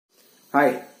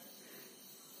Hi,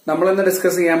 നമ്മളിന്ന്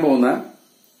discuss ചെയ്യാൻ പോകുന്ന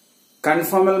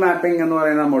കൺഫോമൽ മാപ്പിംഗ് എന്ന്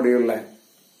പറയുന്ന മൊഡ്യൂളിലെ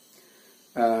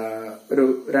ഒരു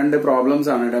രണ്ട് പ്രോബ്ലംസ്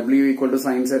ആണ്. W equal to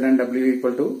sign said and W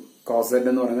equal to cos Z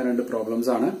എന്ന് പറയുന്ന രണ്ട്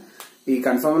പ്രോബ്ലംസ് ആണ്. ഈ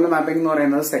കൺഫോമൽ മാപ്പിംഗ് എന്ന്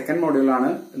പറയുന്നത് സെക്കൻഡ് മൊഡ്യൂളാണ്.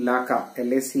 LACA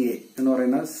എന്ന്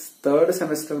പറയുന്ന തേർഡ്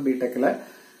സെമസ്റ്റർ ബിടെക്കില്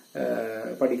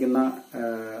പഠിക്കുന്ന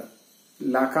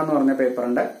LACA എന്ന് പറഞ്ഞ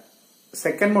പേപ്പറിന്റെ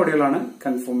സെക്കൻഡ് മൊഡ്യൂളാണ്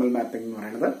കൺഫോമൽ മാപ്പിംഗ് എന്ന്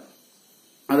പറയുന്നത്.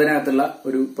 അതിനകത്തുള്ള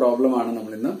ഒരു പ്രോബ്ലമാണ്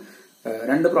നമ്മളിന്ന്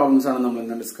രണ്ട് പ്രോബ്ലംസ് ആണ്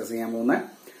നമ്മളിന്ന് ഡിസ്കസ് ചെയ്യാൻ പോകുന്നത്.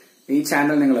 ഈ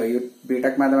ചാനൽ നിങ്ങൾ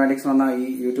ബിടെക് മാത്തമാറ്റിക്സ് എന്ന ഈ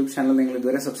യൂട്യൂബ് ചാനൽ നിങ്ങൾ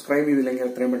ഇതുവരെ സബ്സ്ക്രൈബ് ചെയ്തില്ലെങ്കിൽ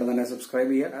എത്രയും പെട്ടെന്ന് തന്നെ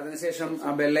സബ്സ്ക്രൈബ് ചെയ്യുക. അതിനുശേഷം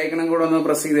ആ ബെല്ലൈക്കണും കൂടെ ഒന്ന്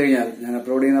പ്രസ് ചെയ്ത് കഴിഞ്ഞാൽ ഞാൻ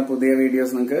അപ്ലോഡ് ചെയ്യുന്ന പുതിയ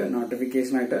വീഡിയോസ് നിങ്ങൾക്ക്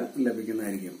നോട്ടിഫിക്കേഷൻ ആയിട്ട്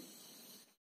ലഭിക്കുന്നതായിരിക്കും.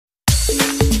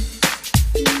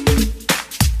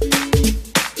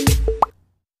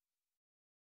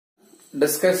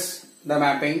 Discuss the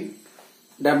mapping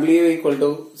W equal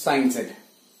to sign Z.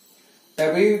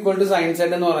 W equal to sign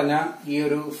Z എന്ന് പറഞ്ഞാൽ ഈ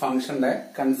ഒരു ഫംഗ്ഷന്റെ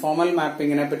കൺഫോമൽ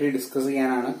മാപ്പിംഗിനെ പറ്റി ഡിസ്കസ്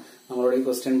ചെയ്യാനാണ് നമ്മളോട് ഈ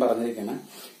ക്വസ്റ്റ്യൻ പറഞ്ഞിരിക്കുന്നത്.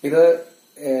 ഇത്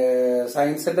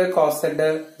സൈൻ സെഡ്, കോസ് സെഡ്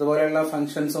ഇതുപോലെയുള്ള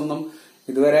ഫംഗ്ഷൻസ് ഒന്നും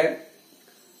ഇതുവരെ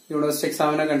യൂണിവേഴ്സിറ്റി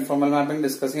എക്സാമിന് കൺഫോമൽ മാപ്പിംഗ്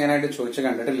ഡിസ്കസ് ചെയ്യാനായിട്ട് ചോദിച്ചു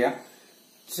കണ്ടിട്ടില്ല.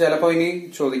 ചിലപ്പോൾ ഇനി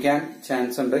ചോദിക്കാൻ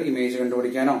ചാൻസ് ഉണ്ട്. ഇമേജ്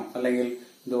കണ്ടുപിടിക്കാനോ അല്ലെങ്കിൽ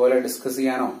ഇതുപോലെ ഡിസ്കസ്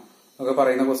ചെയ്യാനോ ഒക്കെ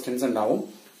പറയുന്ന ക്വസ്റ്റ്യൻസ് ഉണ്ടാവും.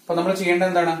 അപ്പൊ നമ്മൾ ചെയ്യേണ്ടത്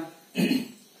എന്താണ്?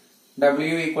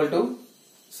 W equal to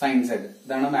sign Z,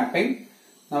 ഇതാണ് മാപ്പിംഗ്.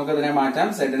 നമുക്കതിനെ മാറ്റാം.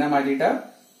 സെഡിനെ മാറ്റിയിട്ട്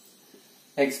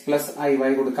x പ്ലസ്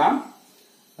IY കൊടുക്കാം.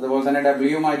 അതുപോലെ തന്നെ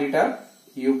W മാറ്റിയിട്ട്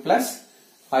U പ്ലസ്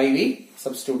IV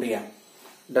സബ്സ്റ്റിറ്റ്യൂട്ട് ചെയ്യാം.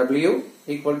 W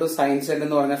equal to sign Z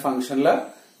എന്ന് പറഞ്ഞ ഫംഗ്ഷനില്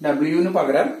W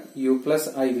പകരം U പ്ലസ്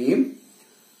IVയും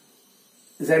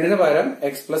Z പകരം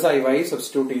x പ്ലസ് IY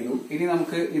സബ്സ്റ്റിറ്റ്യൂട്ട് ചെയ്തു. ഇനി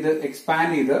നമുക്ക് ഇത്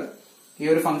എക്സ്പാൻഡ് ചെയ്ത്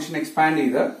ഈ ഒരു ഫംഗ്ഷൻ എക്സ്പാൻഡ്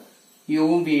ചെയ്ത്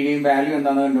യുവും ബിയുടെയും വാല്യൂ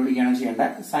എന്താണെന്ന് കണ്ടുപിടിക്കുകയാണ്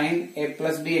ചെയ്യേണ്ടത്. Sign A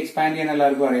plus B expand ചെയ്യാൻ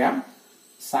എല്ലാവർക്കും അറിയാം.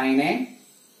 Sign A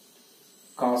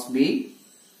cos B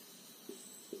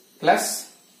plus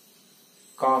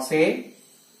cos A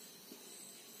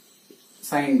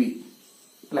sign B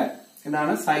അല്ലെ?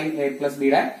 ഇതാണ് സൈൻ A പ്ലസ്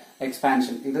ബിയുടെ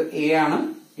എക്സ്പാൻഷൻ. ഇത് A ആണ്,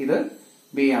 ഇത്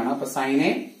B ആണ്. അപ്പൊ sign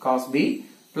A cos B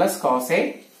plus cos A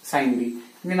sign B.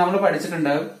 ഇനി നമ്മൾ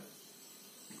പഠിച്ചിട്ടുണ്ട്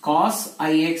കോസ്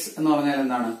IX എന്ന് പറഞ്ഞാൽ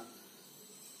എന്താണ്?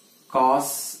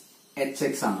 കോസ്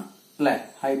HX ആണ് അല്ലെ?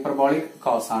 ഹൈപ്പർബോളിക്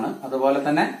കോസ് ആണ്. അതുപോലെ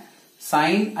തന്നെ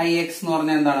സൈൻ IX എന്ന്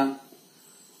പറഞ്ഞാൽ എന്താണ്?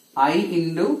 I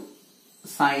into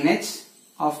sine H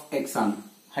of X ആണ്.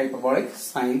 ഹൈപ്പർബോളിക്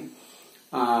സൈൻ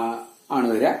ആണ്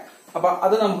വരിക. അപ്പൊ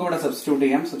അത് നമുക്ക് ഇവിടെ സബ്സ്റ്റിറ്റ്യൂട്ട്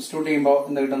ചെയ്യാം. സബ്സ്റ്റിറ്റ്യൂട്ട് ചെയ്യുമ്പോൾ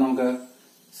എന്ത് കിട്ടും നമുക്ക്?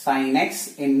 സൈൻ X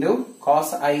ഇൻറ്റു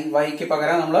കോസ് IYക്ക്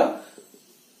പകരം നമ്മള്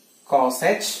കോസ്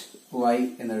HY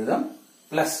എന്ന് എഴുതാം.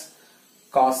 Plus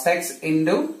cos X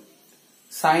into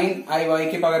sine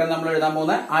IYക്ക് പകരം നമ്മൾ എഴുതാൻ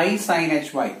പോകുന്ന I sign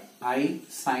HY. I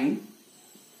sign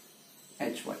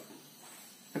HY.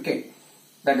 Okay,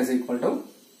 that is equal to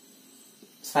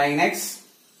sign X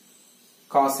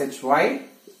cos HY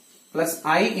plus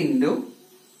I into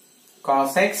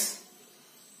cos X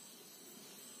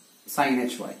sign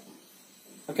HY.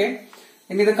 Okay,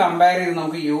 ഇനി ഇത് കമ്പയർ ചെയ്ത്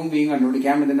നമുക്ക് യുവും ബിയും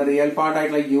കണ്ടുപിടിക്കാം. ഇതിന്റെ റിയൽ പാർട്ട്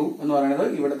ആയിട്ടുള്ള യു എന്ന് പറയുന്നത്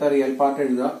ഇവിടുത്തെ റിയൽ പാർട്ട്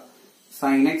എഴുതുക.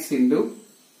 Sign X into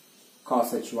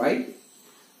cos HY.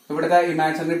 ഇവിടുത്തെ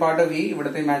ഇമാജിനറി പാർട്ട് V,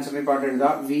 ഇവിടുത്തെ ഇമാജിനറി പാർട്ട് എഴുതുക.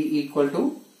 V equal to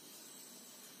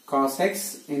cos X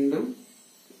into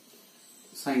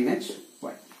sine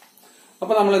HY.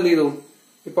 അപ്പൊ നമ്മൾ എന്ത് ചെയ്തു?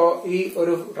 ഇപ്പോ ഈ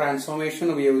ഒരു ട്രാൻസ്ഫോർമേഷൻ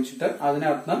ഉപയോഗിച്ചിട്ട്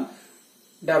അതിനകത്ത്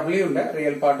W ന്റെ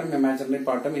റിയൽ പാർട്ടും ഇമാജിനറി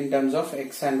പാർട്ടും in terms of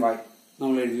X and Y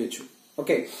നമ്മൾ എഴുതി വെച്ചു.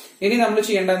 ഓക്കെ, ഇനി നമ്മൾ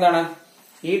ചെയ്യേണ്ടത് എന്താണ്?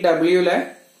 ഈ Wയിലെ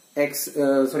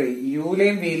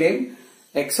യുയിലെയും വിയിലെയും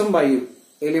എക്സും വൈയും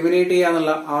എലിമിനേറ്റ്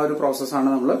ചെയ്യാന്നുള്ള ആ ഒരു പ്രോസസ്സാണ്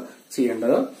നമ്മൾ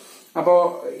ചെയ്യേണ്ടത്. അപ്പോ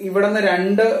ഇവിടെ നിന്ന്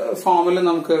രണ്ട് ഫോമിൽ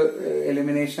നമുക്ക്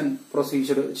എലിമിനേഷൻ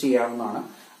പ്രൊസീജിയർ ചെയ്യാവുന്നതാണ്.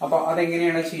 അപ്പൊ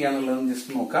അതെങ്ങനെയാണ് ചെയ്യാന്നുള്ളത്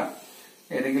ജസ്റ്റ് നോക്കാം.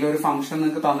 ഏതെങ്കിലും ഒരു ഫംഗ്ഷൻ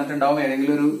നിങ്ങൾക്ക് തന്നിട്ടുണ്ടാവും,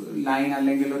 ഏതെങ്കിലും ഒരു ലൈൻ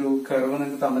അല്ലെങ്കിൽ ഒരു കർവ്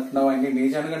നിങ്ങൾക്ക് തന്നിട്ടുണ്ടാവും. അതിന്റെ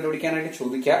ഇമേജ് ആണ് കണ്ടുപിടിക്കാനായിട്ട്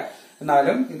ചോദിക്കുക.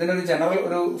 എന്നാലും ഇതിനൊരു ജനറൽ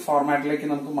ഒരു ഫോർമാറ്റിലേക്ക്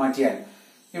നമുക്ക് മാറ്റിയാൽ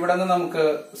ഇവിടെ നിന്ന് നമുക്ക്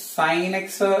സൈൻ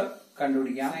എക്സ്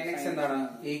കണ്ടുപിടിക്കാം. സൈൻ എക്സ് എന്താണ്?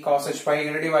 ഈ കോസ് HY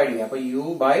ഇങ്ങനെ ഡിവൈഡ് ചെയ്യുക. അപ്പൊ U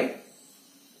ബൈ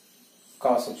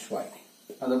കോസ് HY.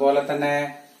 അതുപോലെ തന്നെ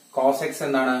കോസ് X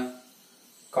എന്താണ്?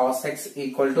 Cos X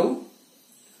equal to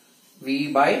V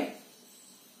by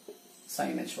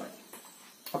sine HY.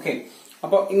 Okay,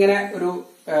 അപ്പൊ ഇങ്ങനെ ഒരു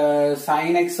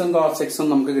സൈൻ എക്സും കോസ് എക്സും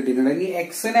നമുക്ക് കിട്ടിയിട്ടുണ്ട്. ഇനി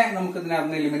എക്സിനെ നമുക്ക്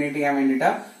ഇതിനകത്ത് എലിമിനേറ്റ് ചെയ്യാൻ വേണ്ടിയിട്ട്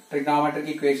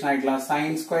ട്രിഗ്നോമെട്രിക് ഇക്വേഷൻ ആയിട്ടുള്ള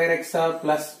sine square X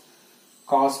plus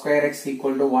cos square X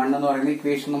equal to 1 എന്ന് പറയുന്ന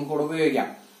ഇക്വേഷൻ നമുക്ക് ഇവിടെ ഉപയോഗിക്കാം.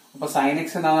 അപ്പൊ സൈൻ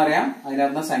എക്സ് എന്താണെന്ന് അറിയാം,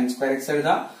 അതിനകത്ത് സൈൻ സ്ക്വയർ എക്സ്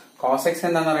എഴുതാം. കോസ് എക്സ്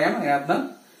എന്താണെന്ന് അറിയാം, അതിനകത്ത്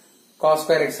കോസ്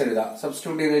സ്ക്വയർ എക്സ് എഴുതാം.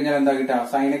 സബ്സ്റ്റിറ്റ്യൂട്ട് ചെയ്ത് കഴിഞ്ഞാൽ എന്താ കിട്ടുക?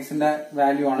 സൈൻ എക്സിന്റെ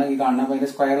വാല്യൂ ആണ് ഈ കാണുന്നത്. അപ്പൊ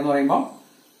അതിന്റെ സ്ക്വയർ എന്ന് പറയുമ്പോൾ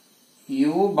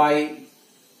U by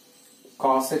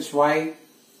cos HY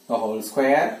the whole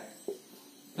square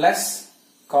plus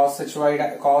cos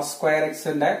square x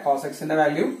cos x ന്റെ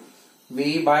value v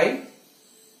by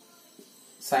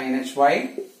sin hy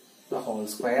the whole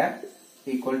square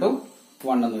equal to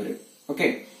 1 എന്ന് വരും. ഓക്കെ,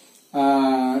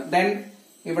 ദെൻ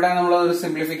ഇവിടെ നമ്മൾ ഒരു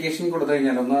സിംപ്ലിഫിക്കേഷൻ കൊടുത്തു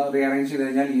കഴിഞ്ഞാൽ, ഒന്ന് റീഅറേഞ്ച് ചെയ്ത്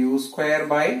കഴിഞ്ഞാൽ u square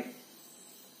by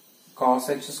cos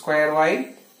h square y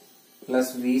plus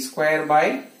v square by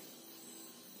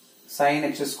sin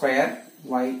h square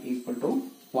y equal to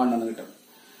 1 എന്ന് കിട്ടും.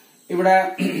 ഇവിടെ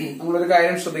നമ്മളൊരു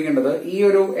കാര്യം ശ്രദ്ധിക്കേണ്ടത്, ഈ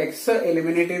ഒരു എക്സ്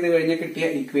എലിമിനേറ്റ് ചെയ്ത് കഴിഞ്ഞ് കിട്ടിയ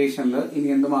ഇക്വേഷനിൽ ഇനി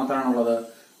എന്ത് മാത്രമാണുള്ളത്?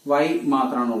 y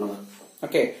മാത്രമാണുള്ളത്.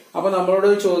 ഓക്കെ, അപ്പൊ നമ്മളോട്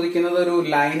ചോദിക്കുന്നത് ഒരു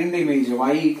ലൈനിന്റെ image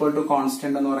y equal to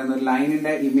constant എന്ന് പറയുന്ന ഒരു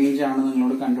ലൈനിന്റെ ഇമേജ് ആണ്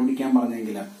നിങ്ങളോട് കണ്ടുപിടിക്കാൻ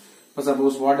പറഞ്ഞെങ്കിൽ, ഇപ്പൊ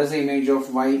suppose what is image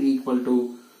of y equal to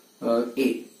a,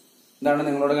 ഇതാണ്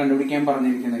നിങ്ങളോട് കണ്ടുപിടിക്കാൻ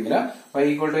പറഞ്ഞിരിക്കുന്നെങ്കിൽ y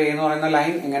ഈക്വൽ ടു a എന്ന് പറയുന്ന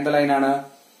ലൈൻ എങ്ങനത്തെ ലൈനാണ്?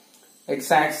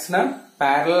 എക്സ് ആക്സിന്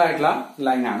പാരലൽ ആയിട്ടുള്ള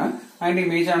ലൈനാണ്. അതിന്റെ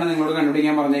ഇമേജ് ആണ് നിങ്ങളോട്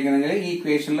കണ്ടുപിടിക്കാൻ പറഞ്ഞിരിക്കുന്നെങ്കിൽ ഈ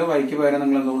ഇക്വേഷനിൽ വൈക്ക് പകരം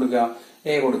നിങ്ങൾ എന്ത് കൊടുക്കുക?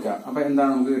 a കൊടുക്കുക. അപ്പൊ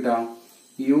എന്താണ് നമുക്ക് കിട്ടുക?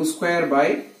 u square by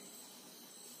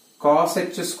cos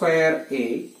h square a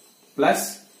plus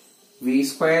v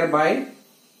square by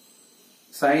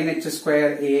sin h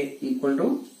square a equal to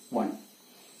 1.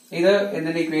 ഇത്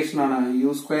എന്തിന്റെ ഇക്വേഷൻ ആണ്?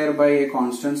 u square by a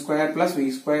constant square plus v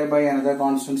square by another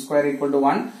constant square equal to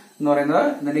 1 എന്ന് പറയുന്നത്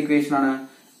എന്തിന്റെ equation ആണ്?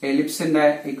 എലിപ്സിന്റെ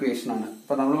equation ആണ്.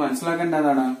 അപ്പൊ നമ്മൾ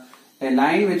മനസ്സിലാക്കേണ്ടതാണ്, a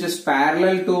line which is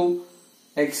parallel to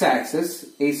x-axis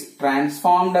is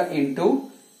transformed into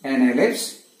an ellipse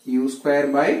u square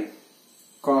by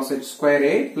cos h square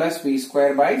a plus v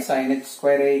square by sin h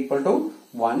square a equal to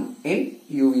 1 in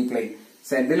uv plane.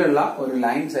 സെഡിലുള്ള ഒരു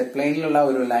line, Z പ്ലെയിനിലുള്ള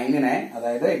ഒരു ലൈനിനെ,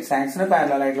 അതായത് X ആക്സിന്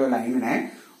parallel ആയിട്ടുള്ള ഒരു ലൈനിനെ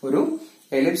ഒരു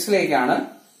എലിപ്സിലേക്കാണ്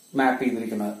മാപ്പ്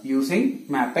ചെയ്തിരിക്കുന്നത് using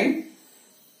mapping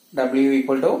w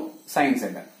equal to sign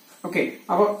Z. Okay,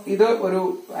 അപ്പൊ ഇത് ഒരു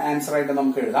ആൻസർ ആയിട്ട്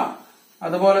നമുക്ക് എഴുതാം.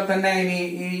 അതുപോലെ തന്നെ ഇനി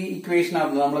ഈ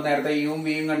ഇക്വേഷനകത്ത് നമ്മൾ നേരത്തെ യും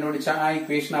വിയും കണ്ടുപിടിച്ച ആ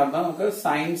ഇക്വേഷനകത്ത് നമുക്ക്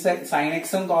സൈൻ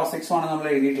എക്സും കോസ് എക്സും ആണ് നമ്മൾ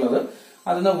എഴുതിയിട്ടുള്ളത്.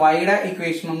 അതിന് വൈയുടെ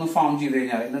ഇക്വേഷൻ ഒന്ന് ഫോം ചെയ്ത്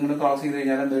കഴിഞ്ഞാൽ, നിങ്ങൾ ക്രോസ് ചെയ്ത്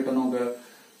കഴിഞ്ഞാൽ എന്ത് കിട്ടും? നമുക്ക്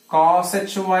cos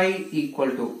H Y equal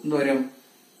to എന്ത് വരും?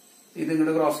 ഇത്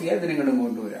ഇങ്ങോട്ട് ക്രോസ് ചെയ്യുക, ഇതിന് ഇങ്ങോട്ട്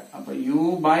കൊണ്ടുവരാം. അപ്പൊ യു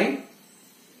ബൈ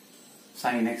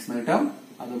സൈൻ എക്സ് എന്ന് കിട്ടും.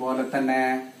 അതുപോലെ തന്നെ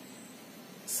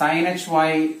സൈൻ എച്ച് വൈ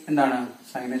എന്താണ്?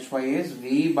 Sign H Y is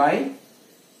V by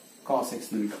cos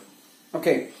X എന്ന് കിട്ടും.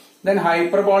 ഓക്കെ, ദെൻ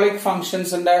ഹൈപ്പർബോളിക്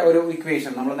ഫംഗ്ഷൻസിന്റെ ഒരു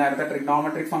ഇക്വേഷൻ, നമ്മൾ നേരത്തെ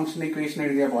ട്രിഗ്നോമെട്രിക് ഫംഗ്ഷൻ ഇക്വേഷൻ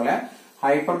എഴുതിയ പോലെ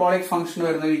ഹൈപ്പർബോളിക് ഫംഗ്ഷൻ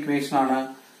വരുന്ന ഒരു ഇക്വേഷൻ ആണ്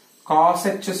cos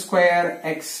h square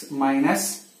x minus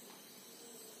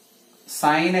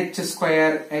sin h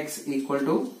square x equal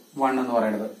to 1 എന്ന്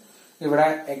പറയുന്നത്. ഇവിടെ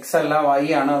x അല്ല y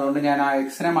ആണ്, അതുകൊണ്ട് ഞാൻ ആ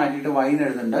x നെ മാറ്റിയിട്ട് y എന്ന്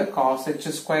എഴുതുന്നുണ്ട്. cos h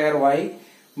square y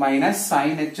minus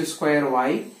sin h square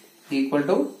y equal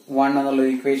to 1 എന്നുള്ള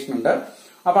ഇക്വേഷൻ ഉണ്ട്.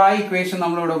 അപ്പൊ ആ ഇക്വേഷൻ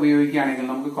നമ്മളിവിടെ ഉപയോഗിക്കുകയാണെങ്കിൽ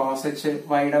നമുക്ക് cos h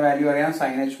y യുടെ വാല്യൂ അറിയാം,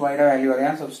 sin h y യുടെ വാല്യൂ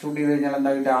അറിയാം. സബ്സ്റ്റിറ്റ്യൂട്ട് ചെയ്ത് കഴിഞ്ഞാൽ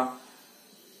എന്താ കിട്ടുക?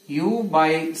 u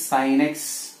by sin x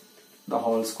the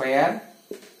whole square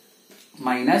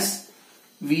minus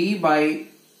v by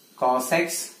cos x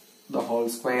the whole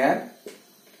square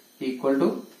equal to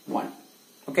 1.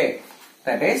 Okay,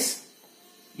 that is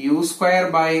u square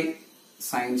by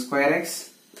sin square x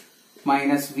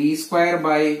minus v square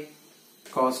by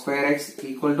cos square x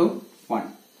equal to 1.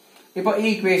 ഇപ്പൊ ഈ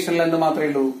ഇക്വേഷനിൽ എന്ത്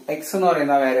മാത്രമേ ഉള്ളൂ? X എന്ന്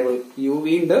പറയുന്ന variable, U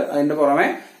V ഉണ്ട്, അതിന്റെ പുറമെ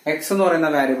എക്സ് എന്ന്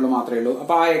പറയുന്ന വാരിയബിൾ മാത്രമേ ഉള്ളൂ.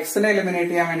 അപ്പൊ ആ എക്സിനെ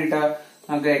എലിമിനേറ്റ് ചെയ്യാൻ വേണ്ടിട്ട്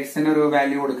നമുക്ക് എക്സിന് ഒരു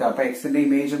വാല്യൂ കൊടുക്കുക. അപ്പൊ എക്സിന്റെ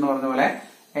ഇമേജ് എന്ന് പറഞ്ഞ പോലെ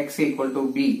x equal to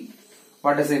b.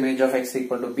 What is the image of x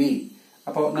equal to b?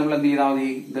 അപ്പൊ നമ്മൾ എന്ത് ചെയ്താൽ മതി?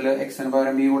 ഇതിൽ എക്സിന്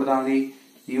പകരം b കൊടുത്താൽ മതി.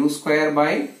 u square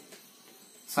by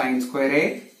sin square a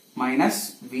minus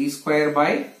v square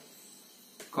by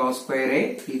cos square a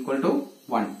equal to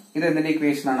 1. ഇത് എന്തിന്റെ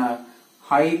ഇക്വേഷൻ ആണ്?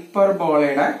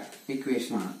 ഹൈപ്പർബോളയുടെ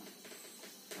ഇക്വേഷൻ ആണ്.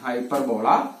 ഹൈപ്പർബോള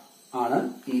ആണ്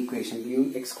ഈ equation.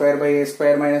 x square by a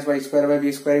square minus y square by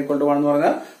b square equal to 1 എന്ന്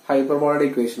പറയുന്നത് ഹൈപ്പർബോളയുടെ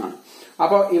equation ആണ്.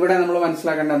 അപ്പൊ ഇവിടെ നമ്മൾ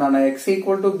മനസ്സിലാക്കേണ്ട എന്താണ്? എക്സ്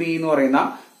ഈക്വൽ ടു ബി എന്ന് പറയുന്ന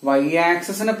വൈ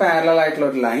ആക്സിന് പാരലൽ ആയിട്ടുള്ള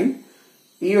ഒരു ലൈൻ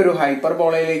ഈ ഒരു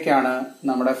ഹൈപ്പർബോളയിലേക്കാണ്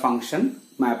നമ്മുടെ ഫംഗ്ഷൻ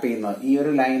മാപ്പ് ചെയ്യുന്നത്. ഈ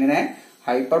ഒരു ലൈനിനെ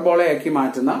ഹൈപ്പർബോളയാക്കി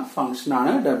മാറ്റുന്ന ഫംഗ്ഷൻ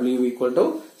ആണ് w equal to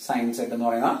sign Z എന്ന്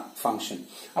പറയുന്ന ഫംഗ്ഷൻ.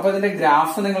 അപ്പൊ ഇതിന്റെ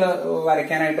ഗ്രാഫ് നിങ്ങൾ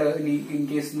വരയ്ക്കാനായിട്ട്, ഇൻ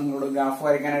കേസ് നിങ്ങളോട് ഗ്രാഫ്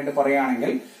വരയ്ക്കാനായിട്ട്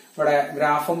പറയുകയാണെങ്കിൽ ഇവിടെ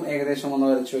ഗ്രാഫും ഏകദേശം ഒന്ന്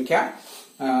വരച്ചു വെക്കാം.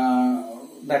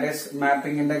 ദാറ്റ് ഈസ്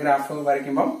മാപ്പിംഗിന്റെ ഗ്രാഫ്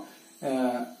വരയ്ക്കുമ്പോൾ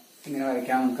ഇങ്ങനെ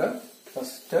വരയ്ക്കാം നമുക്ക്.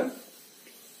 ഫസ്റ്റ്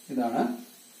ഇതാണ്,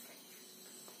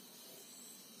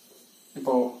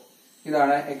 ഇപ്പോ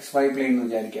ഇതാണ് എക്സ് വൈ പ്ലെയിൻ എന്ന്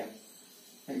വിചാരിക്കാം.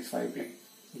 X Y plain.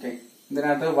 ഓക്കെ,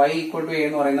 ഇതിനകത്ത് y ഈക്വൽ ടു എ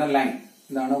എന്ന് പറയുന്ന ലൈൻ,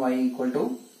 ഇതാണ് y ഈക്വൽ ടു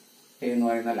എ എന്ന്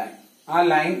പറയുന്ന ലൈൻ. ആ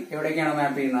ലൈൻ എവിടേക്കാണ്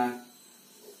മാപ്പ് ചെയ്യുന്നത്?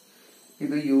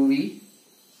 ഇത് U V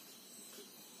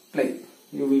plain.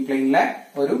 U V പ്ലെയിനിലെ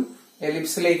ഒരു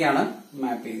എലിപ്സിലേക്കാണ്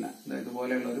മാപ്പ് ചെയ്യുന്നത്.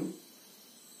 ഇതുപോലെയുള്ള ഒരു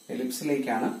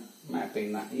എലിപ്സിലേക്കാണ് മാപ്പ്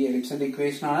ചെയ്യുന്നത്. ഈ എലിപ്സിന്റെ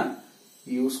ഇക്വേഷൻ ആണ്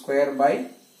u square by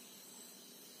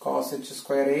cos h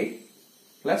square a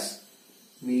plus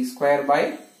v square by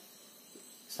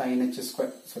sin h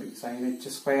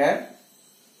square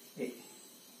a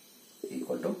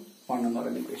equal to 1 എന്ന്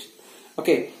പറയുന്ന ഇക്വേഷൻ.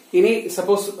 ഓക്കെ, ഇനി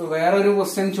സപ്പോസ് വേറൊരു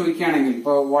ക്വസ്റ്റ്യൻ ചോദിക്കുകയാണെങ്കിൽ,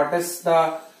 ഇപ്പൊ what is the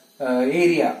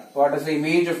area, what is the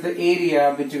image of the area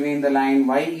between the line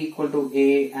y equal to a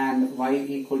and y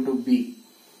equal to b?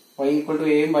 y equal to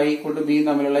a യും y equal to b യും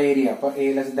തമ്മിലുള്ള area, അപ്പൊ a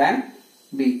less than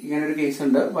b, ഇങ്ങനെ ഒരു case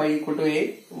ഉണ്ട്. y equal to a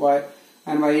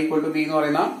and y equal to b എന്ന്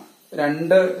പറയുന്ന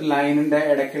രണ്ട് ലൈനിന്റെ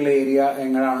ഇടയ്ക്കുള്ള ഏരിയ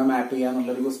എങ്ങനെയാണ് മാപ്പ് ചെയ്യുക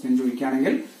എന്നുള്ളൊരു ക്വസ്റ്റ്യൻ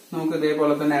ചോദിക്കുകയാണെങ്കിൽ നമുക്ക്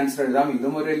ഇതേപോലെ തന്നെ ആൻസർ എഴുതാം.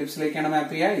 ഇതും ഒരു എലിപ്സിലേക്കാണ്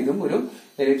മാപ്പ് ചെയ്യുക, ഇതും ഒരു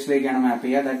എലിപ്സിലേക്കാണ് മാപ്പ്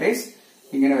ചെയ്യുക. ദാറ്റ് ഈസ്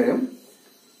ഇങ്ങനെ വരും.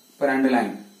 ഇപ്പൊ രണ്ട് ലൈൻ,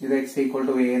 ഇത് x ഈക്വൽ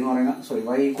ടു a എന്ന് പറയുന്ന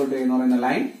y ഈക്വൽ ടു a എന്ന് പറയുന്ന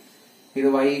ലൈൻ, ഇത്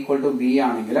y ഈക്വൽ ടു b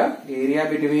ആണെങ്കിൽ area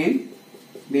between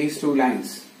these two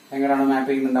lines എങ്ങനെയാണ് മാപ്പ്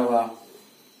ചെയ്യുന്നുണ്ടാവുക?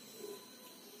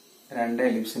 രണ്ട്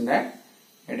എലിപ്സിന്റെ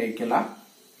ഇടയ്ക്കുള്ള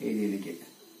ഏരിയയിലേക്ക്.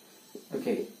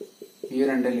 ഓക്കെ, ഈ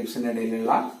രണ്ട് എലിപ്സിന്റെ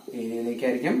ഇടയിലുള്ള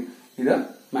ഏരിയയിലേക്കായിരിക്കും ഇത്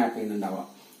മാപ്പ് ചെയ്യുന്നുണ്ടാവുക.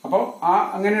 അപ്പോ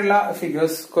അങ്ങനെയുള്ള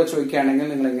ഫിഗേഴ്സ് ഒക്കെ ചോദിക്കുകയാണെങ്കിൽ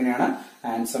നിങ്ങൾ എങ്ങനെയാണ്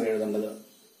ആൻസർ എഴുതേണ്ടത്?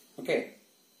 ഓക്കെ,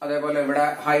 അതേപോലെ ഇവിടെ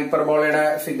ഹൈപ്പർബോളയുടെ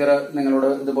ഫിഗർ നിങ്ങളോട്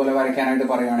ഇതുപോലെ വരയ്ക്കാനായിട്ട്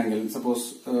പറയുകയാണെങ്കിൽ, സപ്പോസ്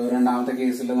രണ്ടാമത്തെ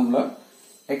കേസിൽ നമ്മൾ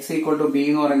എക്സ് ഈക്വൽ ടു ബി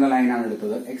എന്ന് പറയുന്ന ലൈനാണ്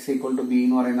എടുത്തത്. എക്സ് ഈക്വൽ ടു ബി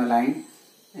എന്ന് പറയുന്ന ലൈൻ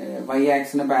y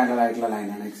ആക്സിന് പാരലൽ ആയിട്ടുള്ള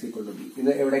ലൈനാണ് എക്സ് ഈക്വൽ ടു ബി.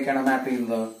 ഇത് എവിടേക്കാണ് മാപ്പ്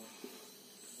ചെയ്യുന്നത്?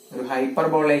 ഒരു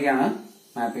ഹൈപ്പർബോളയിലേക്കാണ്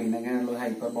മാപ്പ് ചെയ്യുന്നത്. ഇങ്ങനെയുള്ള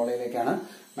ഹൈപ്പർബോളയിലേക്കാണ്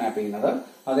മാപ്പ് ചെയ്യുന്നത്.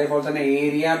 അതേപോലെ തന്നെ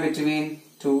ഏരിയ ബിറ്റ്വീൻ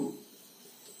ടു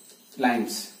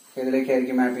ലൈൻസ്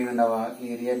ഏതിലേക്കായിരിക്കും മാപ്പ് ചെയ്യുന്നുണ്ടാവുക?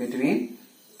 ഏരിയ ബിറ്റ്വീൻ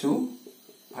ടു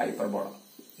ഹൈപ്പർബോള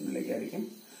ഇതിലേക്കായിരിക്കും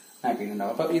മാപ്പ്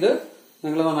ചെയ്യുന്നുണ്ടാവുക. അപ്പൊ ഇത്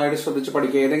നിങ്ങൾ നന്നായിട്ട് ശ്രദ്ധിച്ച്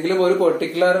പഠിക്കുക. ഏതെങ്കിലും ഒരു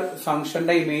പെർട്ടിക്കുലർ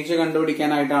ഫംഗ്ഷന്റെ ഇമേജ്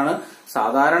കണ്ടുപിടിക്കാനായിട്ടാണ്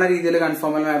സാധാരണ രീതിയിൽ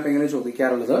കൺഫോർമൽ മാപ്പിംഗിൽ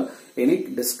ചോദിക്കാറുള്ളത്. ഇനി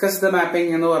ഡിസ്കസ് ദ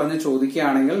മാപ്പിംഗ് എന്ന് പറഞ്ഞ്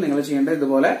ചോദിക്കുകയാണെങ്കിൽ നിങ്ങൾ ചെയ്യേണ്ടത്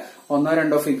ഇതുപോലെ ഒന്നോ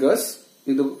രണ്ടോ ഫിഗേഴ്സ്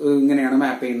ഇത് ഇങ്ങനെയാണ്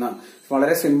മാപ്പ് ചെയ്യുന്നത്.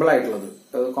 വളരെ സിമ്പിൾ ആയിട്ടുള്ളത്,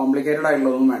 കോംപ്ലിക്കേറ്റഡ്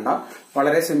ആയിട്ടുള്ളതൊന്നും വേണ്ട.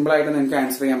 വളരെ സിമ്പിൾ ആയിട്ട് നിങ്ങൾക്ക്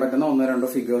ആൻസർ ചെയ്യാൻ പറ്റുന്ന ഒന്നോ രണ്ടോ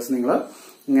ഫിഗേഴ്സ് നിങ്ങൾ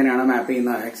ഇങ്ങനെയാണ് മാപ്പ്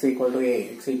ചെയ്യുന്നത്. X equal to A,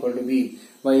 X equal to B,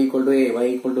 y equal to A, y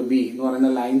equal to B എന്ന് പറയുന്ന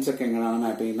ലൈൻസ് ഒക്കെ എങ്ങനെയാണ്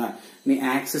മാപ്പ് ചെയ്യുന്നത്? ഇനി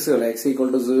ആക്സിസുകൾ എക്സ് ഈക്വൽ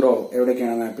ടു 0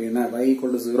 എവിടേക്കാണ് മാപ്പ് ചെയ്യുന്നത്? y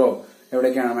ഈക്വൽ ടു 0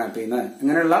 എവിടേക്കാണ് മാപ്പ് ചെയ്യുന്നത്?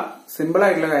 അങ്ങനെയുള്ള സിമ്പിൾ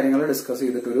ആയിട്ടുള്ള കാര്യങ്ങൾ ഡിസ്കസ്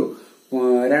ചെയ്തിട്ടൊരു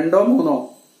രണ്ടോ മൂന്നോ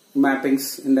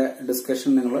മാപ്പിംഗ്സിന്റെ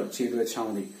ഡിസ്കഷൻ നിങ്ങൾ ചെയ്തു വെച്ചാൽ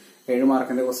മതി. 7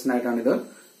 മാർക്കിന്റെ ക്വസ്റ്റ്യൻ ആയിട്ടാണ് ഇത്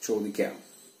ചോദിക്കുക.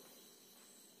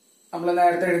 നമ്മൾ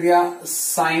നേരത്തെ എഴുതിയ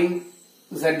സൈൻ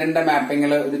സെഡിന്റെ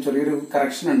മാപ്പിംഗിൽ ഒരു ചെറിയൊരു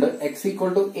കറക്ഷൻ ഉണ്ട്. X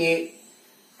equal to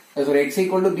X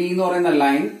equal to B എന്ന് പറയുന്ന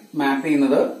ലൈൻ മാപ്പ്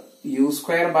ചെയ്യുന്നത് U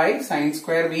square by sine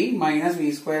square B minus V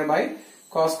square by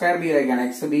cos square B ആയിരിക്കാണ്.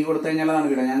 X B കൊടുത്തു കഴിഞ്ഞാൽ അതാണ്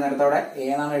കിട്ടുക. ഞാൻ നേരത്തെ അവിടെ എ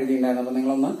എന്നാണ് എഴുതിയിട്ടുണ്ടായിരുന്നത്. അപ്പൊ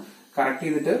നിങ്ങളൊന്ന് കറക്റ്റ്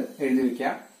ചെയ്തിട്ട് എഴുതി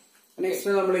വെക്കുക.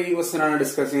 നെക്സ്റ്റ് നമ്മൾ ഈ ക്വസ്റ്റ്യൻ ആണ്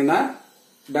ഡിസ്കസ് ചെയ്യുന്നത്.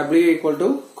 W equal to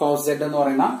cos Z എന്ന്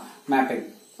പറയുന്ന മാപ്പിംഗ്.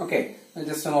 ഓക്കെ,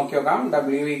 ജസ്റ്റ് നോക്കി നോക്കാം.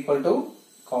 W equal to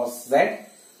cos Z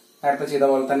നേരത്തെ ചെയ്ത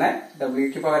പോലെ തന്നെ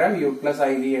ഡബ്ല്യുക്ക് പകരം യു പ്ലസ്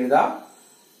ഐ വി എഴുതാം.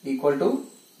 ഈക്വൽ ടു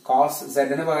കോസ്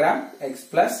സെഡിന് പകരം എക്സ്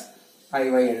പ്ലസ് ഐ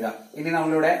വൈ എഴുതാം. ഇനി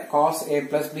നമ്മളിവിടെ cos A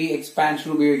plus B expansion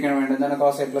ഉപയോഗിക്കാൻ വേണ്ടി എന്താണ്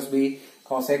cos A plus B?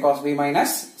 Cos A cos B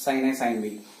minus sine A sign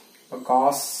B. അപ്പൊ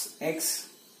cos X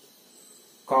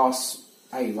cos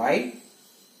I Y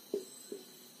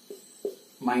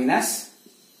minus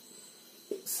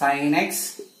sin x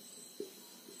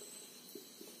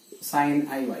sin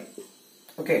iy.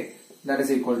 Okay, that is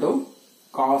equal to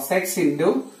cos x into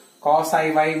cos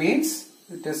iy means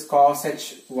it is cos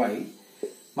hy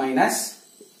minus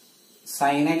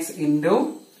sin x into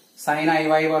sin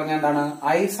iy പറഞ്ഞാൽ എന്താണ്?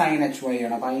 I sin hy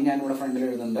ആണ്. അപ്പൊ I ഞാൻ ഇവിടെ ഫ്രണ്ടിൽ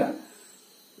എഴുതുന്നുണ്ട്.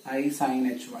 I sin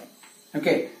hy.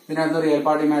 Okay, ഇതിനകത്ത് real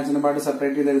part imaginary part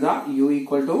separate ചെയ്ത് എഴുതാം. u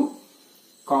equal to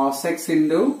cos x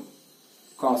into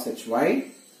cos hy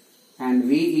and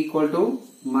v equal to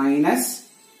minus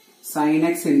sin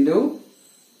x into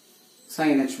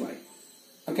sin hy.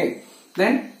 Okay,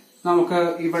 then നമുക്ക്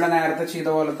ഇവിടെ നേരത്തെ ചെയ്ത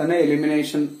പോലെ തന്നെ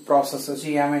എലിമിനേഷൻ പ്രോസസ്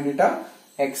ചെയ്യാൻ വേണ്ടിയിട്ട്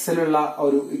എക്സിലുള്ള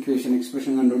ഒരു ഇക്വേഷൻ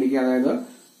എക്സ്പ്രഷൻ കണ്ടുപിടിക്കുക. അതായത്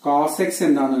cos x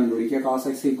എന്താണെന്ന് കണ്ടുപിടിക്കുക. cos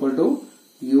x equal to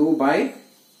u by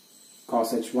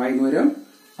cos hy എന്ന് വരും.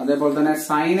 അതേപോലെ തന്നെ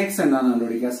sin x എന്താണെന്ന്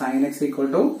കണ്ടുപിടിക്കുക. sin x equal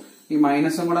to ഈ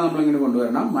മൈനസും കൂടെ നമ്മൾ ഇങ്ങനെ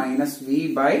കൊണ്ടുവരണം. Minus v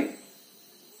by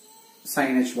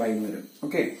sin hy എന്ന് വരും.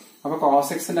 ഓക്കെ, അപ്പൊ cos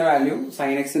x ന്റെ വാല്യൂ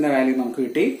sin x ന്റെ വാല്യൂ നമുക്ക്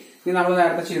കിട്ടി. ഇനി നമ്മൾ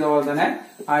നേരത്തെ ചെയ്ത പോലെ തന്നെ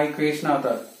ആ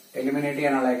ഇക്വേഷനകത്ത് എലിമിനേറ്റ്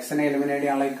ചെയ്യാനുള്ള എക്സിനെ എലിമിനേറ്റ്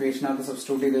ചെയ്യാനുള്ള ഇക്വേഷനകത്ത്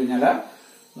സബ്സ്റ്റിറ്റ്യൂട്ട് ചെയ്ത് കഴിഞ്ഞാൽ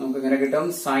നമുക്ക് ഇങ്ങനെ കിട്ടും.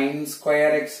 Sine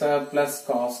square X plus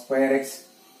cos square X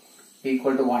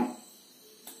equal to 1.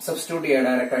 Substitute ചെയ്യുക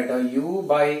ഡയറക്റ്റ് ആയിട്ട്. U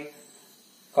by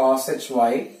cos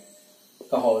hy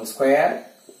the whole square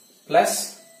plus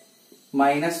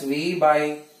minus V by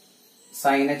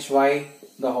sin hy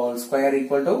the whole square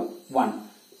equal to 1.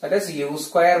 That is u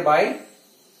square by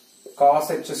cos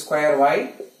h square y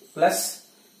plus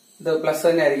ഇത് plus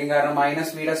തന്നെ ആയിരിക്കും, കാരണം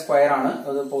minus വിയുടെ square ആണ്,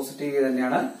 അത് positive V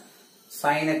തന്നെയാണ്.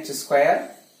 Sign H square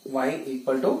Y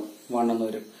equal to 1 എന്ന്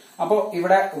വരും. അപ്പോ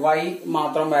ഇവിടെ വൈ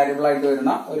മാത്രം വാരിയബിൾ ആയിട്ട്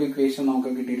വരുന്ന ഒരു ഇക്വേഷൻ നമുക്ക്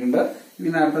കിട്ടിയിട്ടുണ്ട്. ഇനി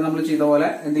നേരത്തെ നമ്മൾ ചെയ്ത പോലെ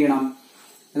എന്ത് ചെയ്യണം,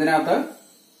 ഇതിനകത്ത്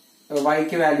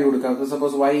വൈക്ക് വാല്യൂ കൊടുക്കുക.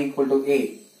 Suppose Y equal to A,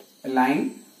 line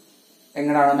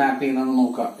എങ്ങനെയാണ് മാപ്പ് ചെയ്യുന്നത്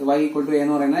നോക്കുക. വൈ ഈക്വൽ ടു എ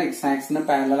എന്ന് പറയുന്നത് എക്സ് ആക്സിന്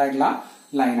പാരലൽ ആയിട്ടുള്ള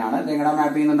ലൈനാണ്. ഇത് എങ്ങനെ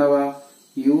മാപ്പ് ചെയ്യുന്നുണ്ടാവുക,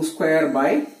 U square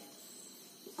by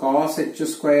cos H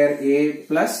square A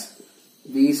plus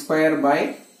V square by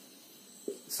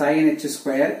sine H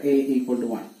square A equal to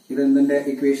 1. ഇത് എന്തിന്റെ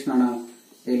ഇക്വേഷൻ ആണ്,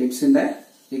 എലിപ്സിന്റെ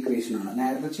ഇക്വേഷൻ ആണ്.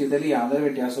 നേരത്തെ ചെയ്തതിൽ യാതൊരു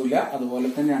വ്യത്യാസവും, അതുപോലെ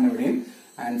തന്നെയാണ് ഇവിടെയും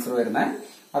ആൻസർ വരുന്നത്.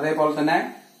 അതേപോലെ തന്നെ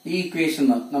ഈ ഇക്വേഷൻ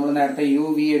നമ്മൾ നേരത്തെ യു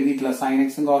വി എഴുതിയിട്ടില്ല, സൈൻ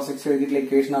എക്സും കോസ് എക്സും എഴുതിയിട്ടുള്ള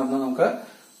ഇക്വേഷൻ ആകുമ്പോൾ നമുക്ക്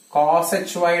കോസ്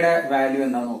എച്ച് വൈയുടെ വാല്യൂ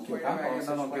എന്താ നോക്കി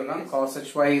നോക്കാം. Cos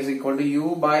H Y is equal to you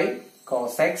by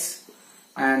cos X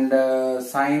and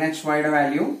sign H വൈയുടെ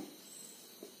value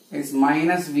is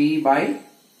minus V by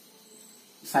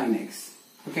sine X.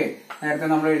 Okay, നേരത്തെ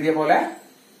നമ്മൾ എഴുതിയ പോലെ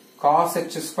cos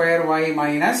H square Y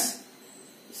minus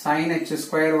sign H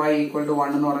square Y equal to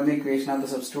 1 എന്ന് പറയുന്ന equation അത്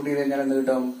substitute ചെയ്ത് കഴിഞ്ഞാൽ എന്ത്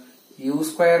കിട്ടും, U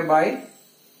square by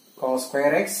cos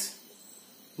square X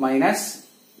minus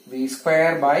V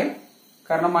square by,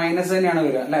 കാരണം മൈനസ് തന്നെയാണ്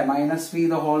വരിക അല്ലെ, minus we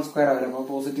the whole square വരും. അപ്പൊ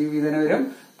പോസിറ്റീവ് വി തന്നെ വരും,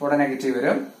 ഇവിടെ നെഗറ്റീവ്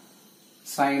വരും.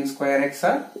 Sine square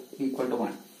X equal to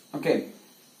 1. Okay,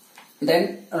 then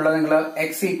ഉള്ളത് നിങ്ങൾ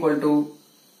X equal to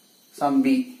some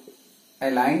B, A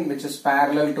line which is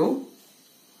parallel to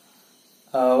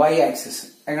y axis.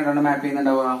 എങ്ങനെയാണ് മാപ്പ്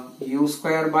ചെയ്യുന്നുണ്ടാവുക, U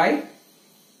square by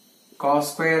cos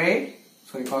square A,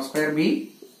 sorry cos square B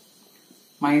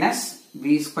minus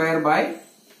V square by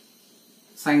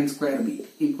sine square B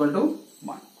equal to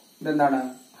 1. ഇതെന്താണ്,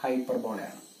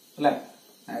 ഹൈപ്പർബോളയാണ് അല്ലെ.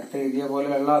 നേരത്തെ എഴുതിയ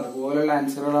പോലെയുള്ള അതുപോലെയുള്ള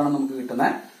ആൻസറുകളാണ് നമുക്ക്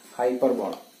കിട്ടുന്നത്,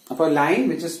 hyperbola. അപ്പൊ line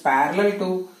which is parallel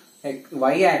to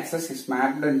y axis is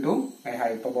mapped into a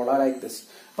hyperbola like this.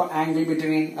 അപ്പൊ ആംഗിൾ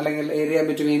ബിറ്റ്വീൻ അല്ലെങ്കിൽ ഏരിയ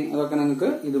ബിറ്റ്വീൻ അതൊക്കെ നിങ്ങൾക്ക്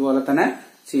ഇതുപോലെ തന്നെ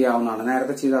ചെയ്യാവുന്നതാണ്.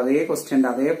 നേരത്തെ ചെയ്ത അതേ ക്വസ്റ്റ്യന്റെ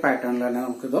അതേ പാറ്റേണിൽ തന്നെ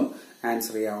നമുക്ക് ഇതും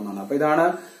ആൻസർ ചെയ്യാവുന്നതാണ്. അപ്പൊ ഇതാണ്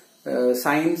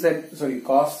sign Z, sorry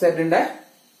cos സെഡിന്റെ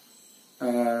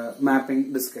mapping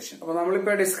discussion. അപ്പൊ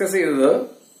നമ്മളിപ്പോ ഡിസ്കസ് ചെയ്തത്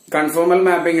കൺഫോർമൽ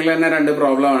മാപ്പിംഗിൽ തന്നെ 2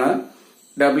 പ്രോബ്ലം ആണ്.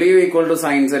 W ഈക്വൽ ടു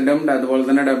സൈൻ സെഡും അതുപോലെ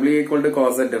തന്നെ W ഈക്വൽ ടു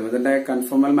കോസ് സെഡും. ഇതിന്റെ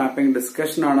കൺഫോർമൽ മാപ്പിംഗ്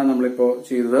ഡിസ്കഷൻ ആണ് നമ്മളിപ്പോ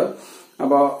ചെയ്തത്.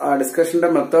 അപ്പോ ആ ഡിസ്കഷന്റെ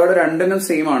മെത്തേഡ് രണ്ടിനും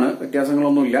സെയിം ആണ്,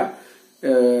 വ്യത്യാസങ്ങളൊന്നുമില്ല.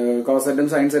 കോസ് സെറ്റും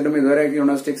സൈൻ സെറ്റും ഇതുവരെ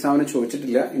യൂണിവേഴ്സിറ്റി എക്സാമിന്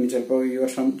ചോദിച്ചിട്ടില്ല, ഇനി ചിലപ്പോൾ ഈ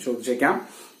വർഷം ചോദിച്ചേക്കാം.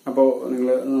 അപ്പോ നിങ്ങൾ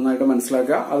നന്നായിട്ട്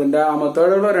മനസ്സിലാക്കുക. അതിന്റെ ആ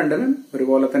മെത്തേഡുകൾ രണ്ടിനും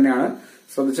ഒരുപോലെ തന്നെയാണ്.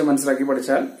 ശ്രദ്ധിച്ച് മനസ്സിലാക്കി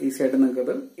പഠിച്ചാൽ ഈസി ആയിട്ട്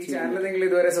നിങ്ങൾക്ക് ഈ ചാനൽ നിങ്ങൾ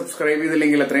ഇതുവരെ സബ്സ്ക്രൈബ്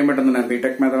ചെയ്തില്ലെങ്കിൽ എത്രയും പെട്ടെന്ന് തന്നെ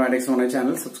ബിടെക് മാത്തമാറ്റിക്സ് എന്ന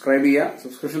ചാനൽ സബ്സ്ക്രൈബ് ചെയ്യുക.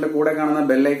 സബ്സ്ക്രിപ്ഷന്റെ കൂടെ കാണുന്ന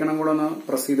ബെല്ലൈക്കണം കൂടെ ഒന്ന്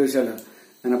പ്രസ് ചെയ്ത് വെച്ചാൽ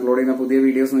ഞാൻ അപ്ലോഡ് ചെയ്യുന്ന പുതിയ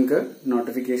വീഡിയോസ് നിങ്ങൾക്ക്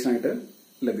നോട്ടിഫിക്കേഷൻ ആയിട്ട്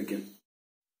ലഭിക്കും.